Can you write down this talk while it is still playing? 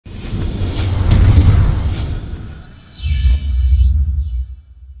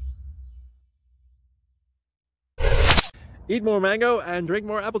Eat more mango and drink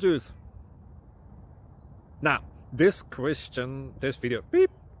more apple juice. Now, this video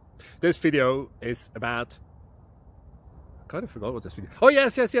is about... I kind of forgot what this video... Oh,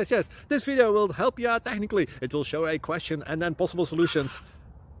 yes. This video will help you out technically. It will show a question and then possible solutions.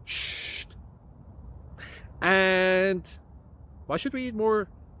 Shh. And why should we eat more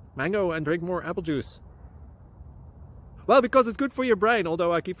mango and drink more apple juice? Well, because it's good for your brain,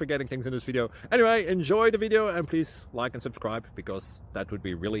 although I keep forgetting things in this video. Anyway, enjoy the video and please like and subscribe, because that would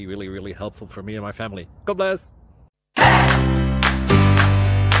be really helpful for me and my family. God bless!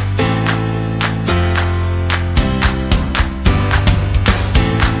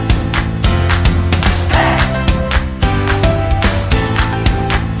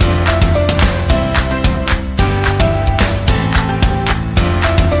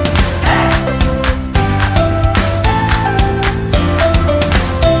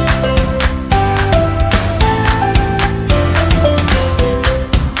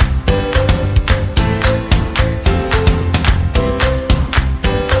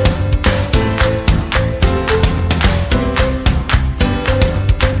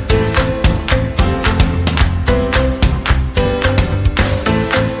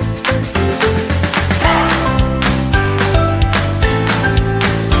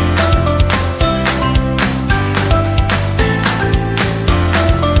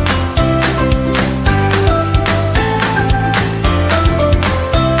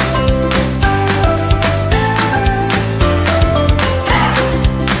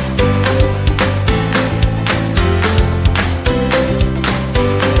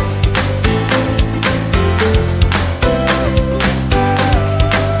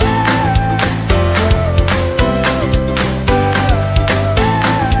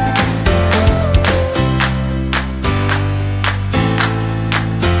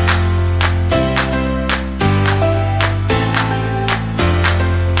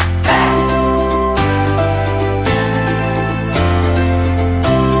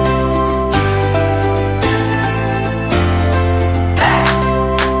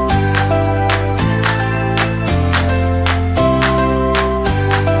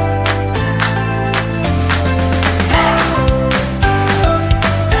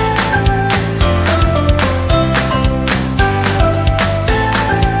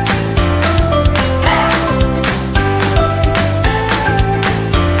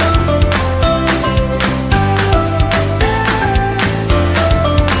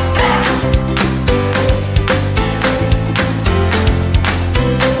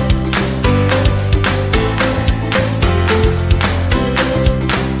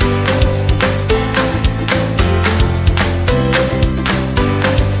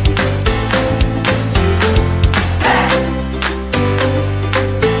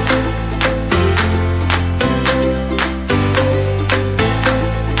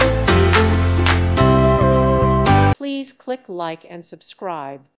 Please click like and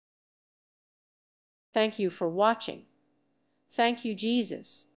subscribe. Thank you for watching. Thank you,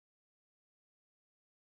 Jesus.